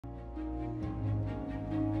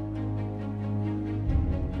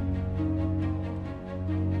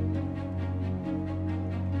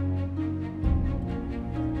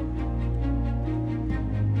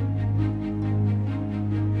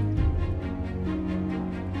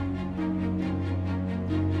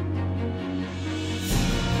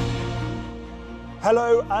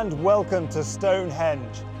Hello and welcome to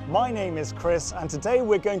Stonehenge. My name is Chris and today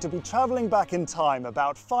we're going to be travelling back in time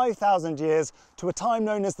about 5,000 years to a time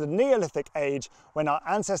known as the Neolithic Age, when our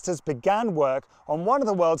ancestors began work on one of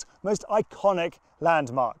the world's most iconic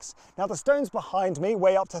landmarks. Now the stones behind me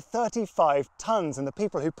weigh up to 35 tonnes and the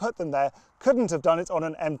people who put them there couldn't have done it on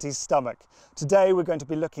an empty stomach. Today we're going to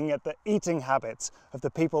be looking at the eating habits of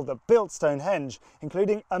the people that built Stonehenge,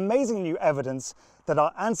 including amazing new evidence that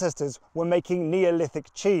our ancestors were making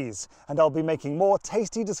Neolithic cheese, and I'll be making more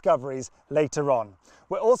tasty discoveries later on.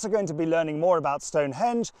 We're also going to be learning more about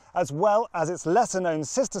Stonehenge, as well as its lesser-known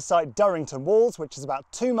sister site Durrington Walls, which is about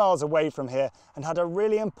 2 miles away from here and had a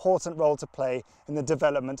really important role to play in the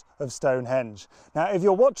development of Stonehenge. Now, if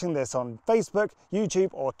you're watching this on Facebook, YouTube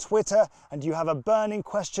or Twitter and you have a burning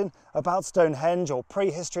question about Stonehenge or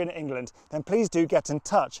prehistory in England, then please do get in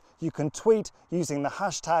touch. You can tweet using the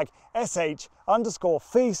hashtag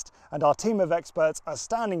 #SH_feast, and our team of experts are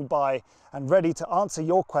standing by and ready to answer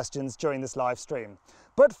your questions during this live stream.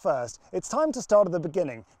 But first, it's time to start at the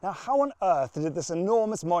beginning. Now, how on earth did this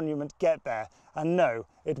enormous monument get there? And no,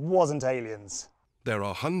 it wasn't aliens. There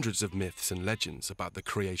are hundreds of myths and legends about the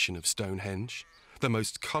creation of Stonehenge, the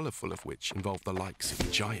most colourful of which involve the likes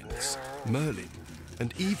of giants, Merlin,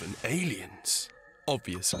 and even aliens.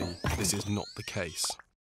 Obviously, this is not the case.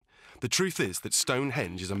 The truth is that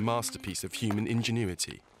Stonehenge is a masterpiece of human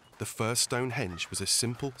ingenuity. The first Stonehenge was a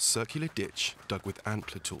simple circular ditch dug with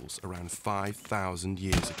antler tools around 5,000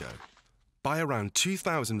 years ago. By around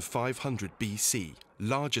 2500 BC,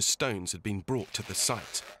 larger stones had been brought to the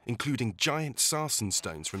site, including giant sarsen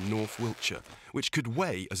stones from North Wiltshire, which could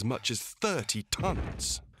weigh as much as 30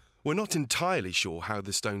 tons. We're not entirely sure how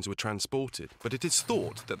the stones were transported, but it is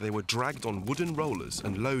thought that they were dragged on wooden rollers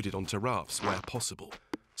and loaded onto rafts where possible.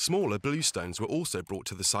 Smaller bluestones were also brought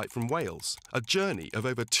to the site from Wales, a journey of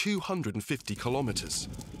over 250 kilometres.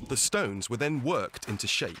 The stones were then worked into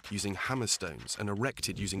shape using hammerstones and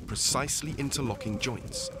erected using precisely interlocking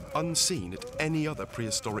joints, unseen at any other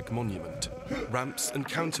prehistoric monument. Ramps and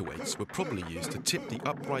counterweights were probably used to tip the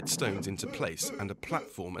upright stones into place, and a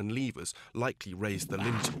platform and levers likely raised the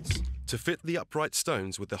lintels. To fit the upright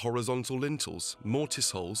stones with the horizontal lintels, mortise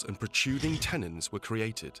holes and protruding tenons were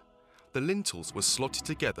created. The lintels were slotted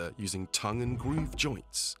together using tongue and groove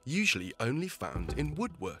joints, usually only found in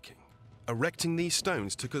woodworking. Erecting these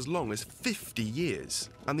stones took as long as 50 years,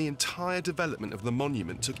 and the entire development of the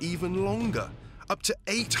monument took even longer, up to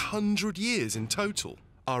 800 years in total.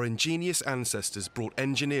 Our ingenious ancestors brought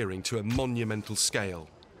engineering to a monumental scale,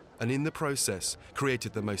 and in the process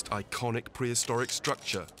created the most iconic prehistoric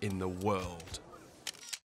structure in the world.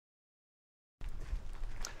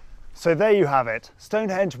 So there you have it.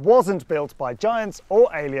 Stonehenge wasn't built by giants or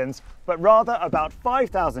aliens, but rather about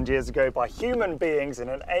 5,000 years ago by human beings in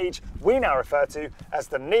an age we now refer to as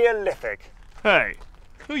the Neolithic. Hey,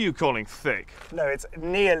 who are you calling thick? No, it's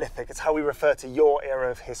Neolithic. It's how we refer to your era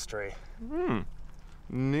of history.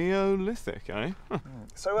 Neolithic, eh?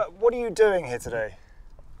 So what are you doing here today?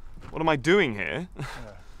 What am I doing here?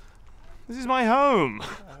 This is my home.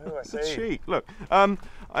 Oh, I see. The cheek. Look,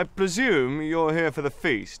 I presume you're here for the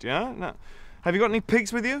feast, yeah? Now, have you got any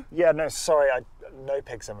pigs with you? Yeah, no, sorry, no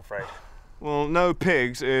pigs, I'm afraid. Well, no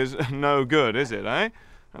pigs is no good, is it, eh?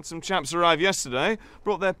 Had some chaps arrive yesterday,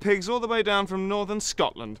 brought their pigs all the way down from northern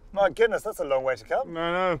Scotland. My goodness, that's a long way to come.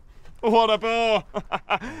 No. What a bore!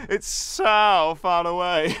 It's so far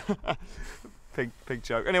away. Pig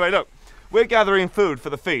joke. Anyway, look, we're gathering food for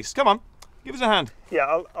the feast. Come on. Give us a hand.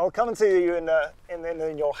 Yeah, I'll come and see you in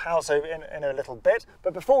your house in a little bit.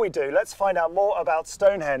 But before we do, let's find out more about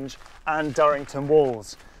Stonehenge and Durrington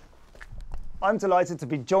Walls. I'm delighted to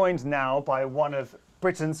be joined now by one of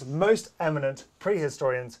Britain's most eminent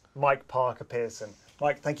prehistorians, Mike Parker Pearson.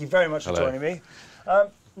 Mike, thank you very much for joining me.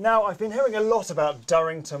 Now, I've been hearing a lot about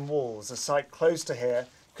Durrington Walls, a site close to here.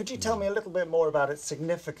 Could you tell me a little bit more about its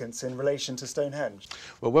significance in relation to Stonehenge?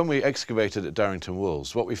 Well, when we excavated at Durrington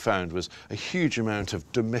Walls, what we found was a huge amount of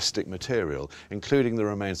domestic material, including the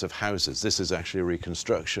remains of houses. This is actually a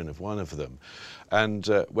reconstruction of one of them. And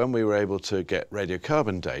when we were able to get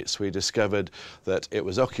radiocarbon dates, we discovered that it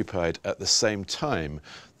was occupied at the same time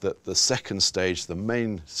that the second stage, the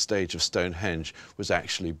main stage of Stonehenge, was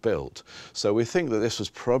actually built. So we think that this was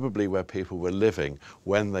probably where people were living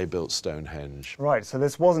when they built Stonehenge. Right, so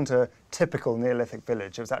this wasn't a typical Neolithic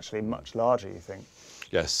village, it was actually much larger, you think?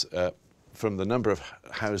 Yes, from the number of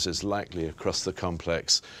houses likely across the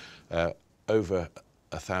complex, over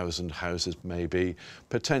 1,000 houses maybe,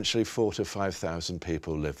 potentially 4,000 to 5,000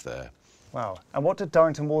 people live there. Wow. And what did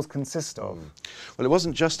Durrington Walls consist of? Well, it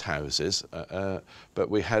wasn't just houses, but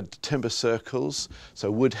we had timber circles.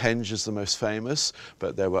 So Woodhenge is the most famous,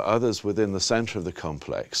 but there were others within the centre of the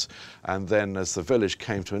complex. And then as the village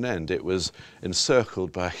came to an end, it was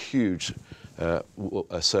encircled by a huge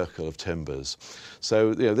a circle of timbers.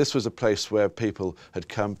 So this was a place where people had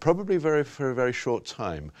come probably for a very short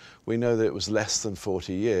time. We know that it was less than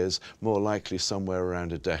 40 years, more likely somewhere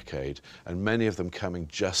around a decade, and many of them coming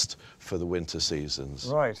just for the winter seasons.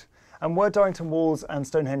 Right. And were Durrington Walls and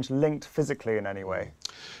Stonehenge linked physically in any way?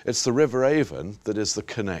 It's the River Avon that is the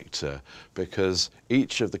connector, because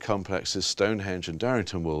each of the complexes, Stonehenge and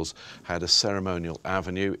Durrington Walls, had a ceremonial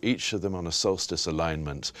avenue, each of them on a solstice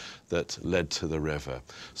alignment that led to the river.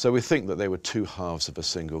 So we think that they were two halves of a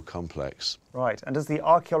single complex. Right. And does the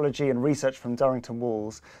archaeology and research from Durrington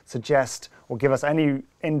Walls suggest or give us any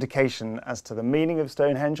indication as to the meaning of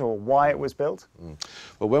Stonehenge or why it was built?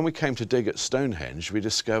 Well, when we came to dig at Stonehenge, we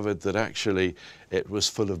discovered that actually it was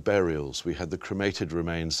full of burials. We had the cremated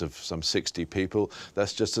remains of some 60 people.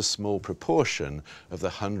 That's just a small proportion of the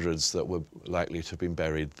hundreds that were likely to have been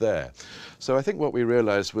buried there. So I think what we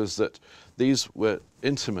realized was that these were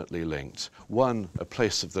intimately linked. One, a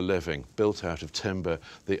place of the living, built out of timber,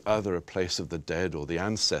 the other, a place of the dead or the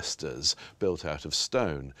ancestors, built out of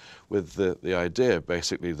stone, with the idea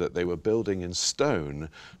basically that they were building in stone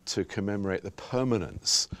to commemorate the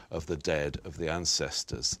permanence of the dead, of the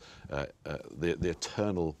ancestors, the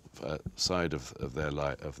eternal side of their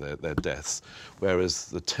life, of their deaths, whereas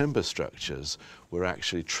the timber structures were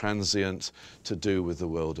actually transient, to do with the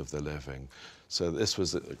world of the living. So this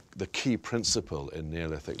was the key principle in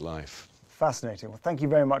Neolithic life. Fascinating. Well, thank you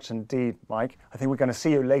very much indeed, Mike. I think we're going to see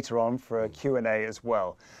you later on for a Q&A as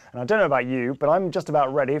well. And I don't know about you, but I'm just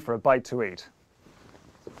about ready for a bite to eat.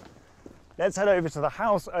 Let's head over to the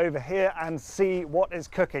house over here and see what is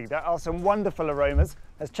cooking. There are some wonderful aromas.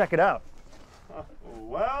 Let's check it out.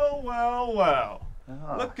 Well, well, well.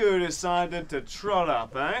 Look who decided to trot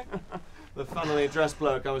up, eh? The funnily dressed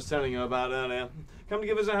bloke I was telling you about earlier. Come to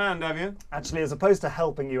give us a hand, have you? Actually, as opposed to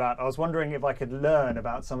helping you out, I was wondering if I could learn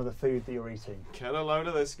about some of the food that you're eating. Get a load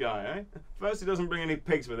of this guy, eh? First he doesn't bring any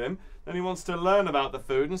pigs with him, then he wants to learn about the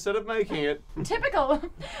food instead of making it. Typical.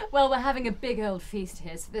 Well, we're having a big old feast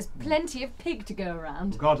here, so there's plenty of pig to go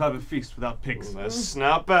around. Can't have a feast without pigs. They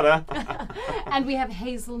snout better. And we have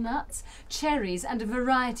hazelnuts, cherries, and a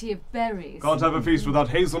variety of berries. Can't have a feast without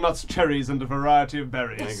hazelnuts, cherries, and a variety of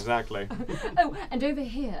berries. Exactly. Oh, and over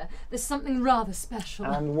here, there's something rather special.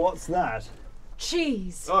 And what's that?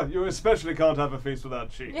 Cheese. Oh, you especially can't have a feast without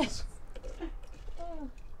cheese. Yes.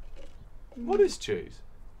 What is cheese?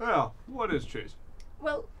 Yeah, what is cheese?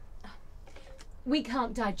 Well, we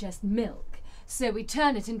can't digest milk, so we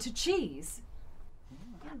turn it into cheese.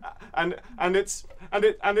 And it's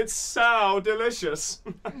so delicious.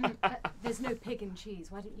 There's no pig in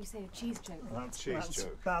cheese. Why didn't you say a cheese joke?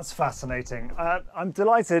 That's fascinating. I'm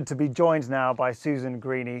delighted to be joined now by Susan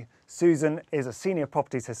Greeny. Susan is a senior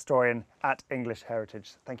properties historian at English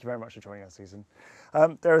Heritage. Thank you very much for joining us, Susan.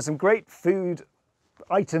 There are some great food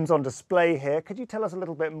items on display here. Could you tell us a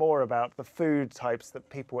little bit more about the food types that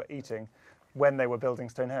people were eating when they were building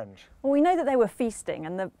Stonehenge? Well, we know that they were feasting,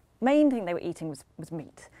 and the main thing they were eating was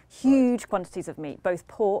meat. Huge quantities of meat, both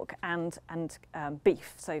pork and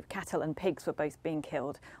beef. So cattle and pigs were both being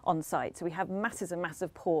killed on site. So we have masses and masses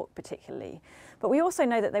of pork particularly. But we also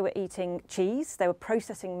know that they were eating cheese. They were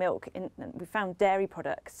processing milk. We found dairy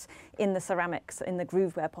products in the ceramics, in the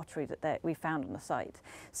grooveware pottery that we found on the site.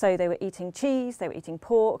 So they were eating cheese, they were eating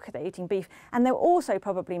pork, they were eating beef, and they were also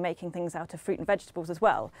probably making things out of fruit and vegetables as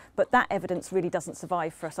well. But that evidence really doesn't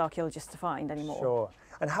survive for us archaeologists to find anymore. Sure.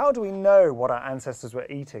 And how do we know what our ancestors were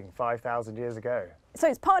eating 5,000 years ago? So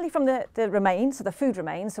it's partly from the remains, so the food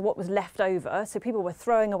remains, so what was left over. So people were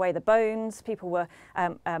throwing away the bones, people were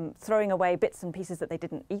throwing away bits and pieces that they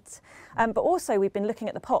didn't eat. But also we've been looking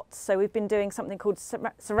at the pots. So we've been doing something called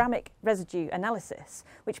ceramic residue analysis,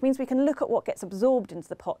 which means we can look at what gets absorbed into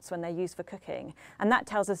the pots when they're used for cooking. And that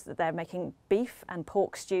tells us that they're making beef and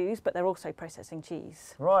pork stews, but they're also processing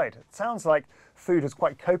cheese. Right. It sounds like food was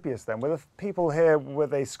quite copious then. Were the people here, were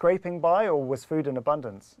they scraping by, or was food in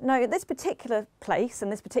abundance? No, at this particular place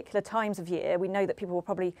and this particular times of year, we know that people were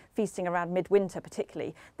probably feasting around midwinter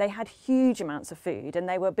particularly. They had huge amounts of food and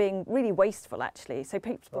they were being really wasteful actually. So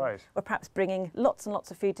people were perhaps bringing lots and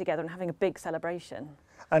lots of food together and having a big celebration.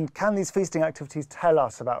 And can these feasting activities tell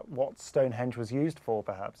us about what Stonehenge was used for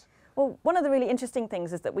perhaps? Well, one of the really interesting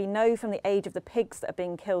things is that we know from the age of the pigs that are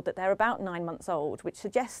being killed that they're about 9 months old, which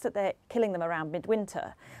suggests that they're killing them around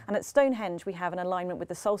midwinter. And at Stonehenge, we have an alignment with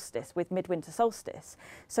the solstice, with midwinter solstice.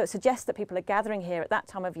 So it suggests that people are gathering here at that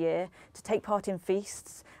time of year to take part in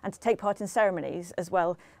feasts and to take part in ceremonies as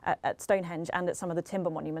well at Stonehenge and at some of the timber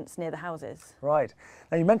monuments near the houses. Right.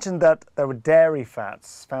 Now you mentioned that there were dairy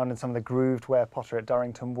fats found in some of the grooved ware pottery at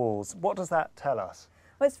Durrington Walls. What does that tell us?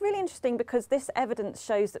 Well, it's really interesting because this evidence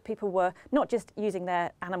shows that people were not just using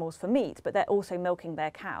their animals for meat, but they're also milking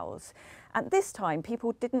their cows. At this time,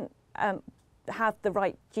 people didn't have the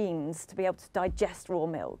right genes to be able to digest raw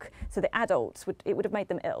milk. So the adults, it would have made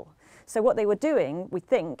them ill. So what they were doing, we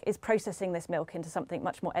think, is processing this milk into something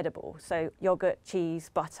much more edible. So yogurt, cheese,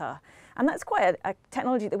 butter. And that's quite a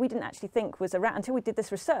technology that we didn't actually think was around until we did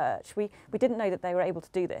this research. We didn't know that they were able to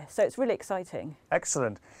do this. So it's really exciting.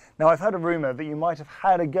 Excellent. Now I've heard a rumour that you might have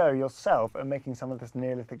had a go yourself at making some of this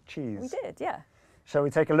Neolithic cheese. We did, yeah. Shall we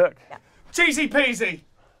take a look? Yeah. Cheesy peasy!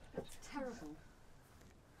 Terrible.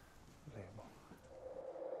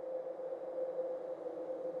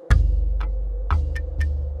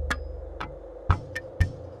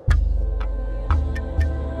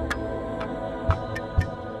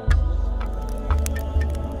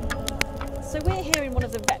 So we're here in one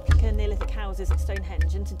of the replica Neolithic houses at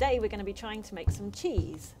Stonehenge, and today we're going to be trying to make some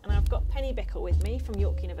cheese. And I've got Penny Bickle with me from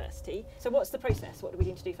York University. So what's the process? What do we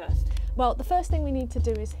need to do first? Well, the first thing we need to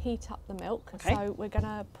do is heat up the milk. Okay. So we're going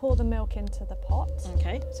to pour the milk into the pot.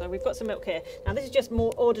 Okay, so we've got some milk here. Now this is just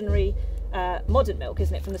more ordinary modern milk,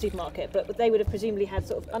 isn't it, from the supermarket? But they would have presumably had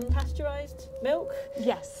sort of unpasteurised milk?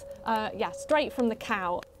 Yes, yeah, straight from the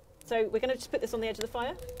cow. So we're going to just put this on the edge of the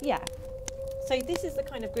fire? Yeah. So this is the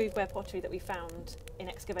kind of grooved ware pottery that we found in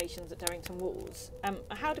excavations at Durrington Walls.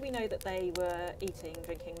 How do we know that they were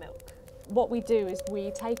drinking milk? What we do is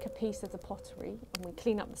we take a piece of the pottery and we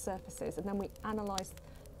clean up the surfaces, and then we analyse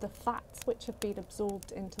the fats which have been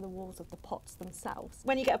absorbed into the walls of the pots themselves.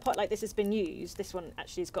 When you get a pot like this has been used, this one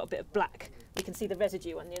actually has got a bit of black. You can see the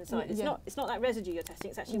residue on the inside. It's not that residue you're testing,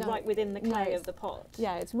 it's actually right within the clay of the pot.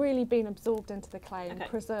 Yeah, it's really been absorbed into the clay and Okay.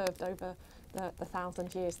 preserved over the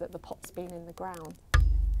 1,000 years that the pot's been in the ground.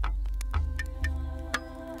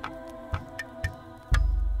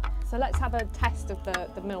 So let's have a test of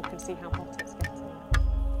the milk and see how hot it's getting.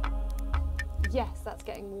 Yes, that's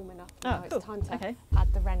getting warm enough. Now cool. It's time to Okay.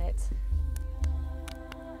 add the rennet.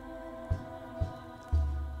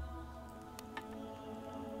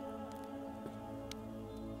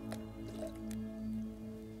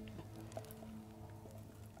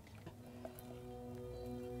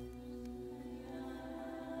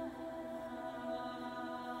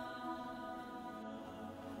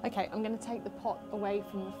 Okay, I'm going to take the pot away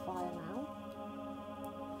from the fire now.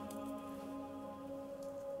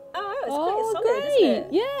 Oh, it's quite solid, isn't it?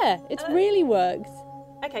 Yeah, it's really worked.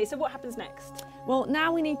 Okay, so what happens next? Well,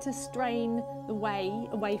 now we need to strain the whey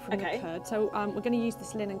away from Okay. the curd. So we're going to use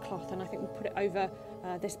this linen cloth, and I think we'll put it over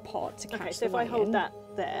this pot to catch Okay, the so if I whey hold in. that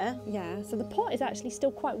there. Yeah, so the pot is actually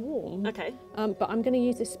still quite warm. Okay, But I'm going to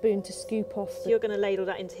use this spoon to scoop off so the you're going to ladle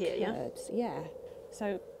that into here, yeah? curds. Yeah.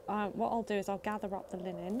 So what I'll do is I'll gather up the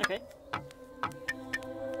linen. Okay.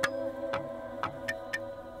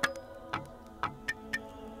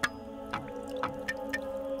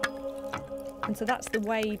 And so that's the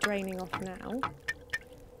whey draining off now.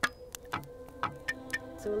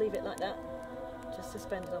 So we'll leave it like that, just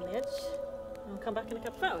suspended on the edge. And we'll come back in a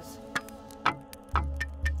couple of hours.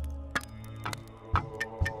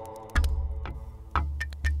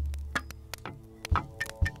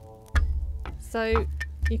 So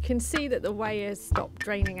you can see that the whey has stopped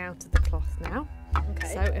draining out of the cloth now.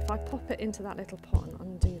 Okay. So if I pop it into that little pot and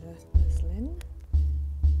undo this linen,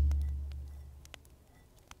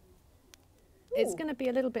 it's going to be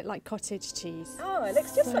a little bit like cottage cheese. Oh, it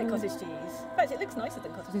looks just like cottage cheese. In fact, it looks nicer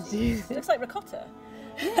than cottage cheese. It looks like ricotta.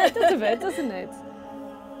 Yeah, it does a bit, doesn't it?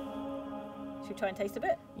 Should we try and taste a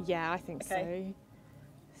bit? Yeah, I think Okay.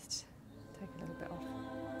 so. Just take a little bit off.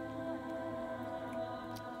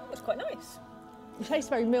 It's quite nice. It tastes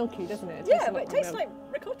very milky, doesn't it? Yeah, but it tastes like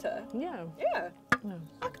ricotta. Yeah. Yeah. No.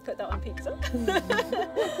 I could put that on pizza.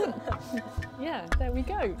 Yeah, there we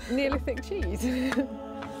go. Neolithic cheese.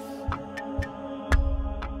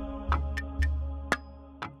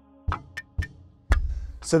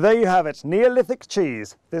 So there you have it, Neolithic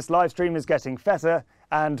cheese. This live stream is getting fetter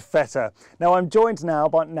and fetter. Now I'm joined now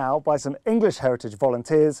by some English heritage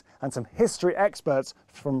volunteers and some history experts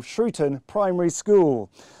from Shrewton Primary School.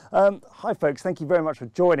 Hi folks, thank you very much for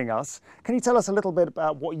joining us. Can you tell us a little bit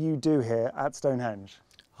about what you do here at Stonehenge?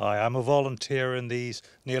 Hi, I'm a volunteer in these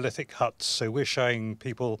Neolithic huts, so we're showing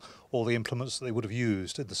people all the implements that they would have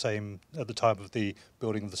used at the time of the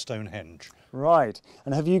building of the Stonehenge. Right.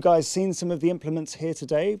 And have you guys seen some of the implements here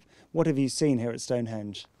today? What have you seen here at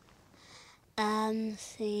Stonehenge? I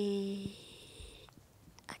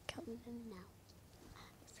can't remember now.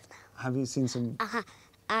 Have you seen some?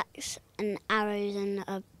 Axe and arrows and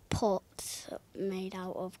a pot made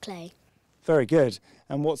out of clay. Very good.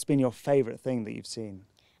 And what's been your favourite thing that you've seen?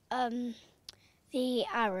 The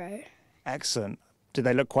arrow. Excellent. Do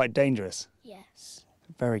they look quite dangerous? Yes.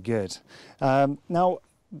 Very good. Now,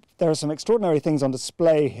 there are some extraordinary things on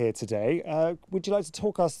display here today. Would you like to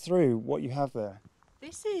talk us through what you have there?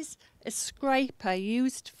 This is a scraper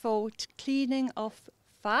used for cleaning off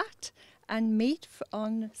fat and meat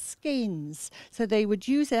on skins. So they would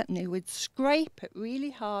use it and they would scrape it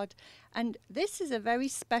really hard. And this is a very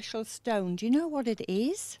special stone. Do you know what it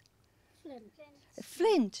is? Flint.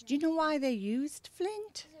 Flint. Do you know why they used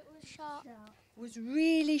flint? It was sharp. It was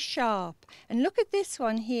really sharp. And look at this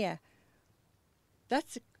one here.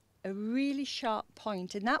 That's a really sharp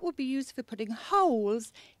point, and that would be used for putting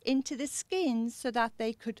holes into the skins so that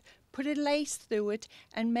they could put a lace through it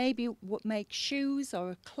and maybe make shoes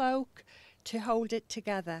or a cloak to hold it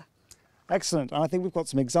together. Excellent. And I think we've got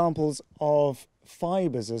some examples of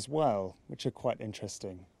fibres as well, which are quite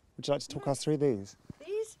interesting. Would you like to talk us through these?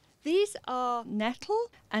 These are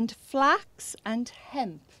nettle and flax and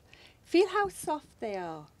hemp. Feel how soft they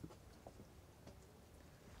are.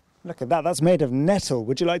 Look at that, that's made of nettle.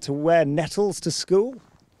 Would you like to wear nettles to school?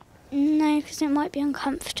 No, because it might be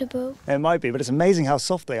uncomfortable. It might be, but it's amazing how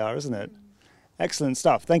soft they are, isn't it? Excellent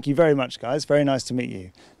stuff. Thank you very much, guys. Very nice to meet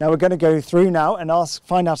you. Now we're going to go through now and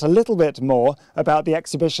find out a little bit more about the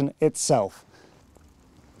exhibition itself.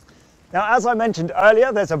 Now, as I mentioned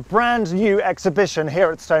earlier, there's a brand new exhibition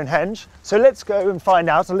here at Stonehenge. So let's go and find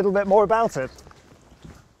out a little bit more about it.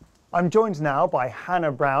 I'm joined now by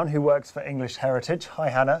Hannah Brown, who works for English Heritage. Hi,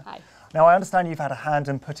 Hannah. Hi. Now, I understand you've had a hand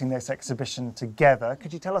in putting this exhibition together.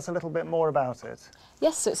 Could you tell us a little bit more about it?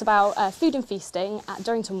 Yes, so it's about food and feasting at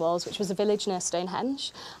Durrington Walls, which was a village near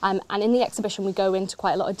Stonehenge. And in the exhibition, we go into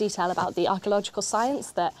quite a lot of detail about the archaeological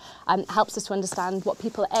science that helps us to understand what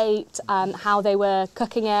people ate, how they were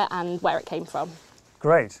cooking it, and where it came from.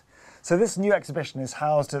 Great. So this new exhibition is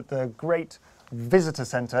housed at the Great Visitor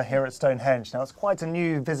Centre here at Stonehenge. Now, it's quite a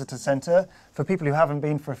new visitor centre for people who haven't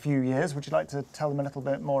been for a few years. Would you like to tell them a little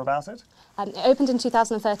bit more about it? It opened in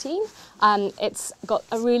 2013. It's got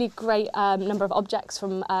a really great number of objects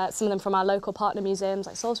from some of them from our local partner museums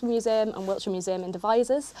like Salisbury Museum and Wiltshire Museum in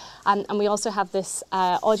Devizes. And we also have this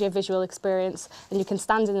audio-visual experience, and you can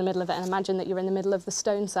stand in the middle of it and imagine that you're in the middle of the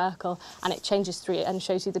stone circle, and it changes through it and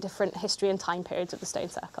shows you the different history and time periods of the stone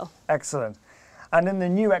circle. Excellent. And in the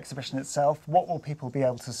new exhibition itself, what will people be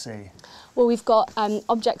able to see? Well, we've got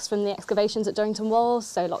objects from the excavations at Durrington Walls,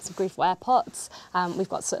 so lots of griefware pots. We've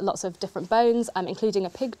got lots of different bones, including a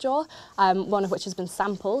pig jaw, one of which has been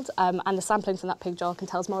sampled, and the sampling from that pig jaw can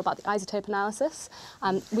tell us more about the isotope analysis.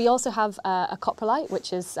 We also have a coprolite,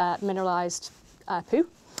 which is mineralised poo.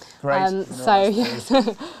 Great. So,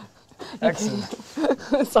 yes. Excellent.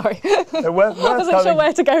 Sorry. I wasn't sure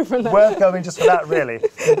where to go from there. Worth going just for that, really.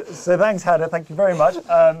 So thanks, Hannah. Thank you very much.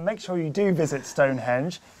 Make sure you do visit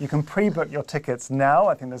Stonehenge. You can pre-book your tickets now.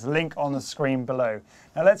 I think there's a link on the screen below.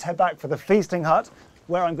 Now let's head back for the feasting hut,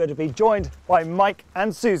 where I'm going to be joined by Mike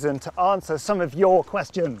and Susan to answer some of your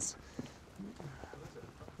questions.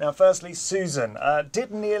 Now, firstly, Susan, did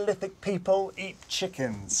Neolithic people eat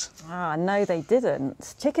chickens? No, they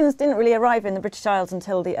didn't. Chickens didn't really arrive in the British Isles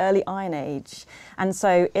until the early Iron Age. And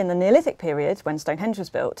so in the Neolithic period, when Stonehenge was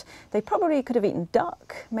built, they probably could have eaten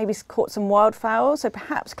duck, maybe caught some wildfowl, so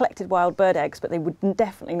perhaps collected wild bird eggs, but they would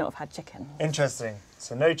definitely not have had chicken. Interesting.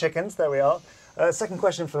 So no chickens, there we are. Second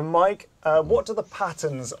question for Mike. What do the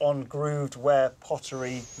patterns on grooved ware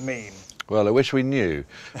pottery mean? Well, I wish we knew,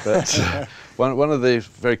 but one of the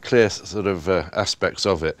very clear sort of aspects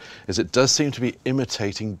of it is it does seem to be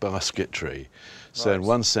imitating basketry. So Right. in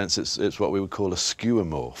one sense, it's what we would call a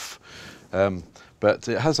skeuomorph. But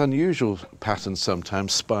it has unusual patterns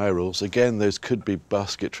sometimes, spirals. Again, those could be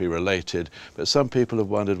basketry related, but some people have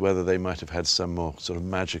wondered whether they might have had some more sort of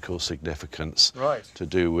magical significance Right. to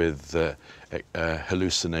do with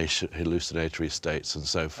hallucinatory states and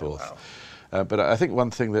so forth. wow. But I think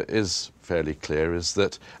one thing that is fairly clear is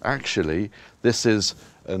that actually this is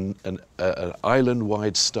an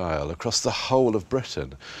island-wide style across the whole of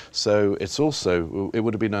Britain. So it's also, it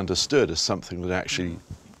would have been understood as something that actually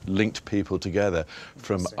linked people together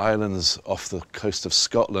from islands off the coast of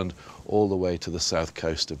Scotland all the way to the south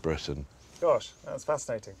coast of Britain. Gosh, that's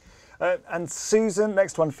fascinating. And Susan,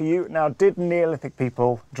 next one for you. Now, did Neolithic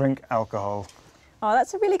people drink alcohol? Oh,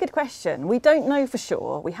 that's a really good question. We don't know for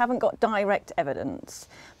sure. We haven't got direct evidence,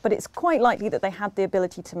 but it's quite likely that they had the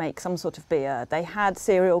ability to make some sort of beer. They had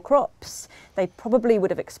cereal crops. They probably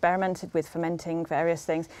would have experimented with fermenting various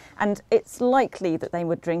things, and it's likely that they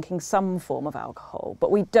were drinking some form of alcohol,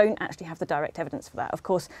 but we don't actually have the direct evidence for that. Of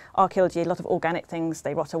course, archaeology, a lot of organic things,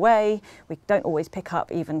 they rot away. We don't always pick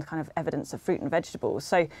up even kind of evidence of fruit and vegetables.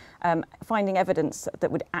 So finding evidence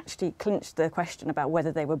that would actually clinch the question about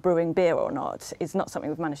whether they were brewing beer or not is not something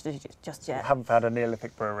we've managed to do just yet. Haven't found a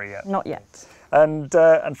Neolithic brewery yet. Not yet. And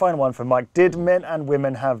final one for Mike. Did men and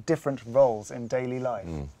women have different roles in daily life?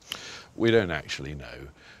 We don't actually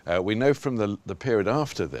know. We know from the period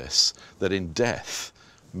after this that in death,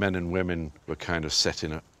 men and women were kind of set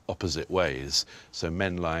in opposite ways. So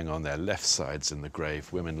men lying on their left sides in the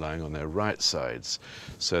grave, women lying on their right sides.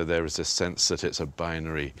 So there is a sense that it's a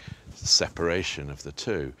binary separation of the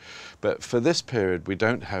two. But for this period, we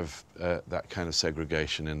don't have that kind of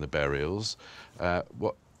segregation in the burials.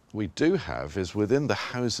 What we do have is within the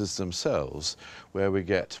houses themselves, where we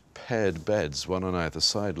get paired beds, one on either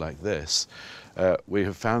side like this, we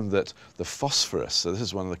have found that the phosphorus, so this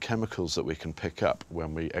is one of the chemicals that we can pick up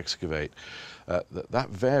when we excavate, that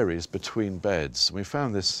varies between beds. We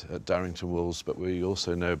found this at Darrington Wolls, but we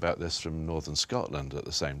also know about this from northern Scotland at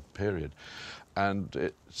the same period. And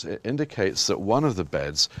it indicates that one of the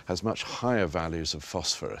beds has much higher values of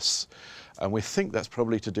phosphorus. And we think that's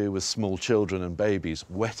probably to do with small children and babies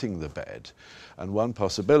wetting the bed. And one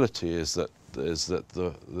possibility is that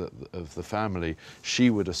of the family, she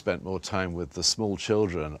would have spent more time with the small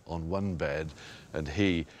children on one bed, and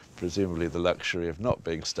he, presumably the luxury of not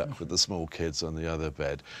being stuck with the small kids on the other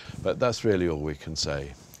bed. But that's really all we can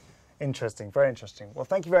say. Interesting, very interesting. Well,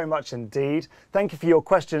 thank you very much indeed. Thank you for your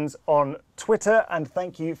questions on Twitter, and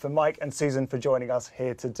thank you for Mike and Susan for joining us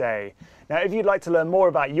here today. Now, if you'd like to learn more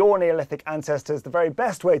about your Neolithic ancestors, the very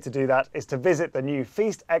best way to do that is to visit the new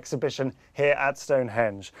Feast exhibition here at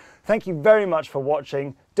Stonehenge. Thank you very much for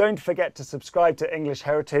watching. Don't forget to subscribe to English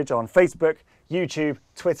Heritage on Facebook, YouTube,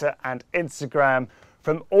 Twitter and Instagram.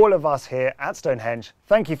 From all of us here at Stonehenge,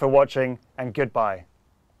 thank you for watching and goodbye.